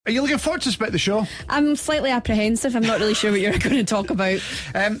Are you looking forward to this bit of the show? I'm slightly apprehensive. I'm not really sure what you're going to talk about.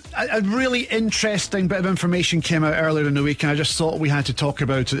 A really interesting bit of information came out earlier in the week, and I just thought we had to talk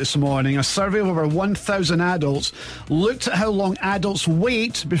about it this morning. A survey of over 1,000 adults looked at how long adults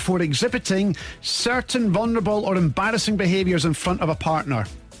wait before exhibiting certain vulnerable or embarrassing behaviours in front of a partner.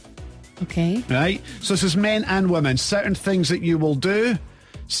 Okay. Right? So this is men and women. Certain things that you will do,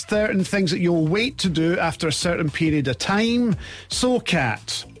 certain things that you'll wait to do after a certain period of time. So,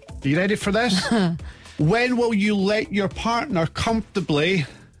 Kat, are you ready for this? When will you let your partner comfortably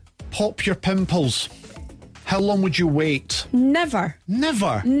pop your pimples? How long would you wait? Never.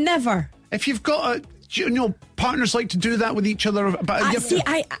 Never? Never. If you've got partners like to do that with each other.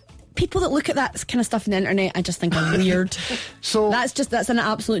 People that look at that kind of stuff on the internet, I just think are weird. So that's an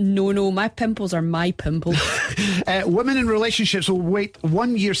absolute no-no. My pimples are my pimples. Women in relationships will wait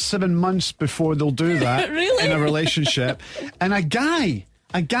 1 year, 7 months before they'll do that. Really? In a relationship. And a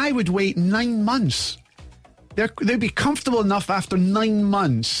guy would wait 9 months. They'd be comfortable enough after 9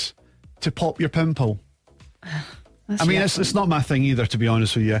 months to pop your pimple. It's not my thing either, to be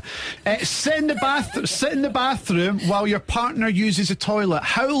honest with you. Sit in the bathroom while your partner uses the toilet.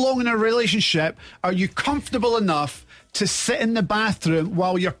 How long in a relationship are you comfortable enough to sit in the bathroom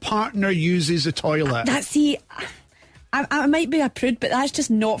while your partner uses the toilet? I might be a prude, but that's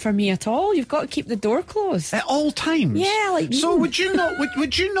just not for me at all. You've got to keep the door closed at all times. Yeah, so would you not?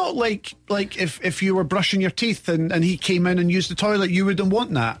 Would you not like if you were brushing your teeth and he came in and used the toilet, you wouldn't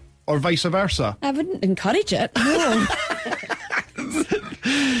want that? Or vice versa? I wouldn't encourage it, no.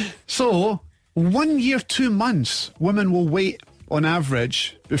 So, 1 year, 2 months, women will wait on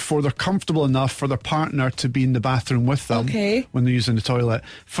average before they're comfortable enough for their partner to be in the bathroom with them when they're using the toilet.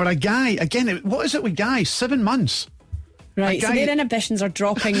 For a guy, again, what is it with guys? 7 months. Right, so their inhibitions are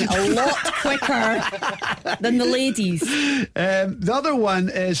dropping a lot quicker than the ladies. The other one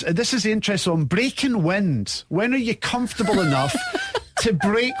is, this is the interesting one, breaking wind. When are you comfortable enough to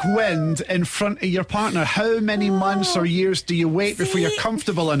break wind in front of your partner? How many months or years do you wait before you're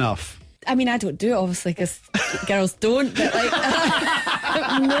comfortable enough? I mean, I don't do it, obviously, because girls don't. But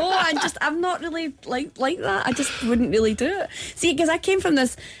no, I'm not really like that. I just wouldn't really do it. See, because I came from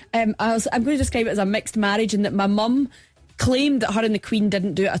this. I'm going to describe it as a mixed marriage, in that my mum claimed that her and the Queen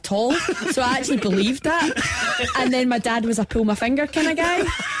didn't do it at all. So I actually believed that. And then my dad was a pull my finger kind of guy.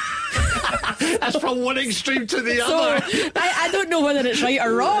 That's from one extreme to the other. I don't know whether it's right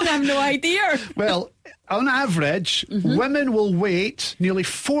or wrong. I have no idea. Well, on average, women will wait nearly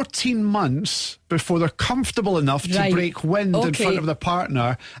 14 months before they're comfortable enough to break wind in front of their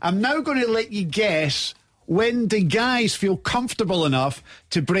partner. I'm now going to let you guess, when do guys feel comfortable enough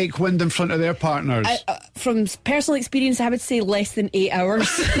to break wind in front of their partners? From personal experience, I would say less than 8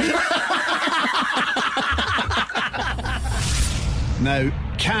 hours. Now,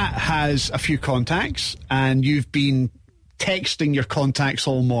 Kat has a few contacts, and you've been texting your contacts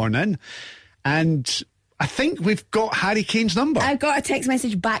all morning, and I think we've got Harry Kane's number. I've got a text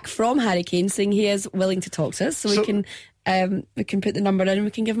message back from Harry Kane saying he is willing to talk to us, so we can put the number in and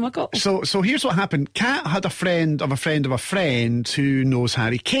we can give him a call. So here's what happened. Kat had a friend of a friend of a friend who knows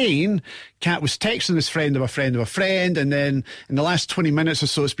Harry Kane. Kat was texting this friend of a friend of a friend, and then in the last 20 minutes or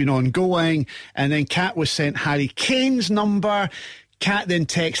so it's been ongoing, and then Kat was sent Harry Kane's number. Kat then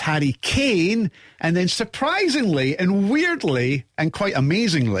texts Harry Kane, and then surprisingly and weirdly and quite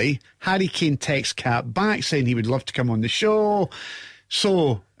amazingly, Harry Kane texts Kat back saying he would love to come on the show.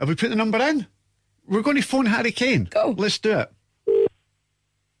 So, have we put the number in? We're going to phone Harry Kane. Go. Let's do it.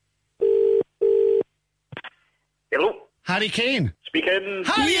 Hello? Harry Kane. Speaking.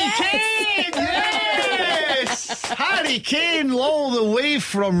 Harry Kane! Yes! Harry Kane, all the way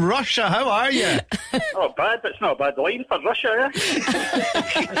from Russia. How are you? Not bad. It's not a bad line for Russia,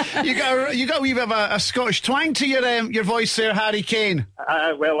 yeah? You got a wee bit of a Scottish twang to your voice there, Harry Kane.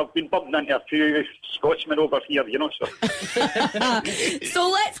 Well, I've been bumping into a few Scotsmen over here, so. So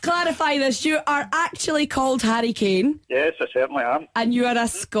let's clarify this. You are actually called Harry Kane. Yes, I certainly am. And you are a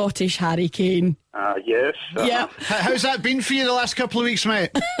Scottish Harry Kane. Yes. Yeah. How's that been for you the last couple of weeks,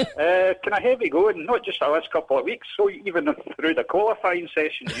 mate? Kind of heavy going, not just the last couple of weeks, so even through the qualifying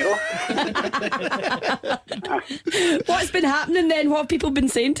session, What's been happening then? What have people been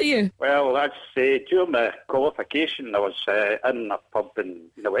saying to you? Well, I'd say during the qualification, I was in a pub in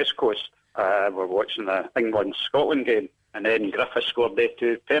the West Coast. We're watching the England-Scotland game, and then Griffiths scored their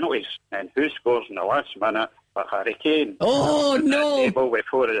 2 penalties. And who scores in the last minute but Harry Kane? Oh, no. Table with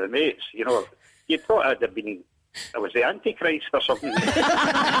 4 of the mates, You thought I'd have been... I was the Antichrist or something.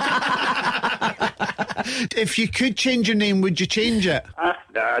 If you could change your name, would you change it? I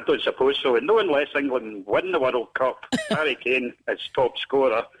don't suppose so. No, unless England win the World Cup, Harry Kane is top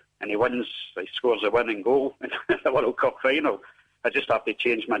scorer. and he scores a winning goal in the World Cup final, I just have to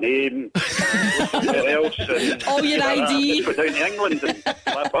change my name, somewhere else, and all your ID. Just go down to England and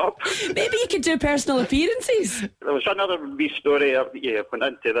flip up. Maybe you could do personal appearances. There was another wee story. I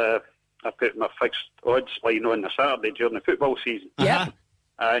put my fixed odds line on the Saturday during the football season. Yeah.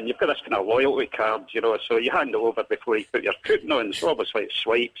 And you've got this kind of loyalty card, so you hand it over before you put your coupon on. So obviously it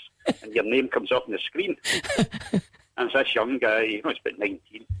swipes and your name comes up on the screen. And it's this young guy, he's about 19.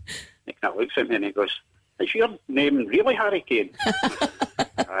 He kind of looks at me and he goes, "Is your name really Harry Kane?"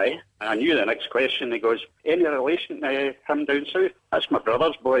 Aye. And I knew the next question. He goes, "Any relation to him down south?" "That's my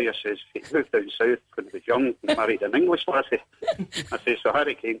brother's boy." I says, "He moved down south when he was young and married an English lassie." I says, "So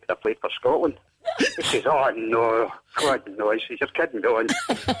Harry Kane could have played for Scotland?" He says, "Oh no, God no." I says, "You're kidding me on."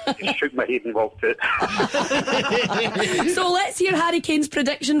 He shook my head and walked out. So let's hear Harry Kane's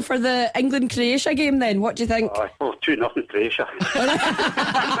prediction for the England-Croatia game then. What do you think? 2-0 Croatia.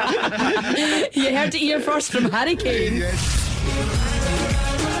 You heard it here first from Harry Kane.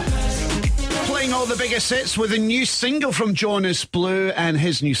 Playing all the biggest hits with a new single from Jonas Blue and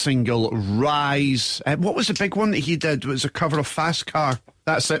his new single Rise. What was the big one that he did? It was a cover of Fast Car.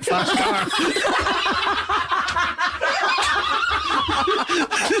 That's it, Fast Car.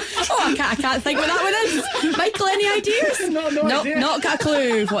 I can't think what that one is. Michael, any ideas? No idea. Not got a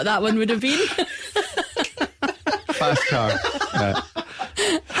clue what that one would have been. Fast Car.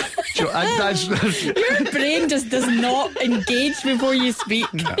 Your brain just does not engage before you speak.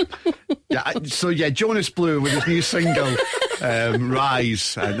 Jonas Blue with his new single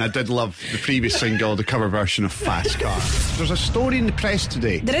Rise, and I did love the previous single, the cover version of Fast Car. There's a story in the press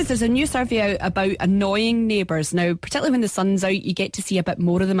today. There's a new survey out about annoying neighbours. Now, particularly when the sun's out, you get to see a bit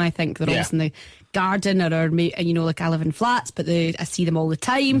more of them, I think. They're always in the garden, or like I live in flats, but I see them all the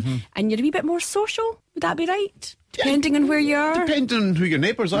time, and you're a wee bit more social. Would that be right? Depending on where you are? Depending on who your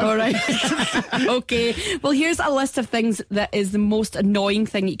neighbours are. All right. Okay. Well, here's a list of things that is the most annoying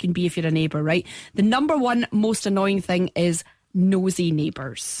thing you can be if you're a neighbour, right? The number one most annoying thing is nosy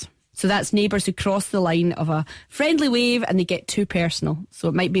neighbours. So that's neighbours who cross the line of a friendly wave and they get too personal. So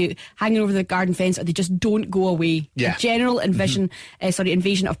it might be hanging over the garden fence, or they just don't go away. Yeah. The general invasion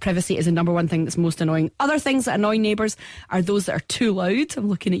of privacy is the number one thing that's most annoying. Other things that annoy neighbours are those that are too loud. I'm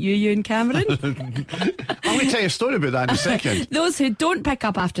looking at you, Ewen Cameron. I'm going to tell you a story about that in a second. Those who don't pick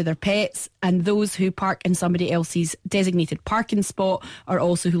up after their pets, and those who park in somebody else's designated parking spot, or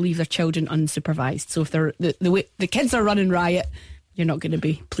also who leave their children unsupervised. So if they're the kids are running riot, you're not going to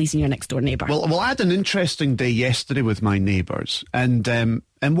be pleasing your next door neighbour. Well, I had an interesting day yesterday with my neighbours, and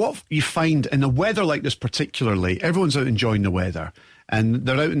what you find in a weather like this particularly, everyone's out enjoying the weather, and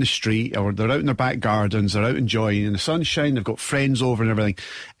they're out in the street, or they're out in their back gardens, they're out enjoying in the sunshine, they've got friends over and everything,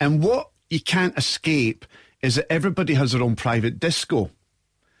 and what you can't escape is that everybody has their own private disco.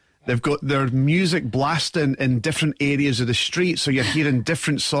 They've got their music blasting in different areas of the street, so you're hearing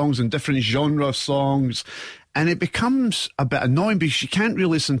different songs and different genre of songs. And it becomes a bit annoying because you can't really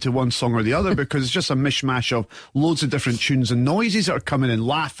listen to one song or the other because it's just a mishmash of loads of different tunes and noises that are coming in,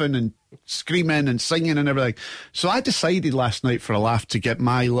 laughing and screaming and singing and everything. So I decided last night for a laugh to get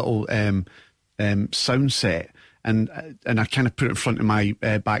my little sound set, and I kind of put it in front of my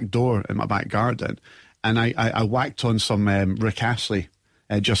back door in my back garden, and I whacked on some Rick Astley.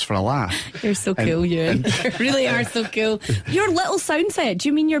 Just for a laugh. You're so cool, Ewan. You really are so cool. Your little sound set, do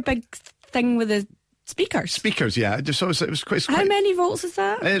you mean your big thing with the speakers? Speakers, yeah. It was quite. How many volts is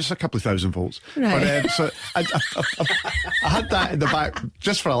that? It's a couple of thousand volts. Right. But, so I had that in the back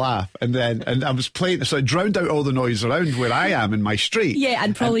just for a laugh, and I was playing, so it drowned out all the noise around where I am in my street. Yeah,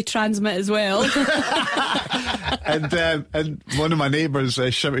 and probably transmit as well. And one of my neighbours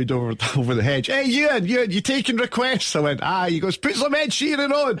shouted over the hedge, "Hey, Ewan, you taking requests?" I went, He goes, "Put some Ed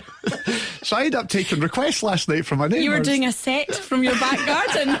Sheeran on." So I ended up taking requests last night from my neighbours. You were doing a set from your back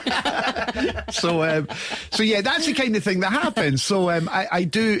garden. So yeah, that's the kind of thing that happens. So I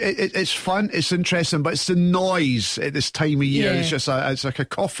do. It's fun. It's interesting, but it's the noise at this time of year. Yeah. It's just it's a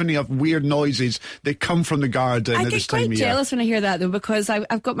cacophony of weird noises that come from the garden I at this get time quite of year. jealous when I hear that though, because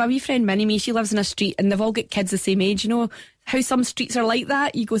I've got my wee friend Minnie. She lives in a street, and they've all got kids the same age. You know how some streets are like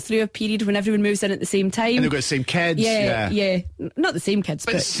that. You go through a period when everyone moves in at the same time, and they've got the same kids. Yeah. Not the same kids,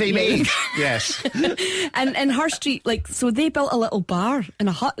 but same age. Yes. And in her street, so they built a little bar and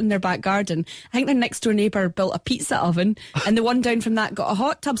a hut in their back garden. I think their next door neighbour built a pizza oven, and the one down from that got a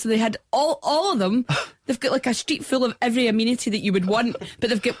hot tub. So they had all of them. They've got a street full of every amenity that you would want, but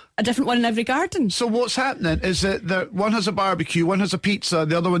they've got a different one in every garden. So what's happening is that one has a barbecue, one has a pizza,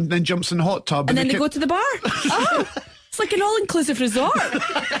 the other one then jumps in the hot tub, and then they go to the bar. Oh, it's like an all-inclusive resort.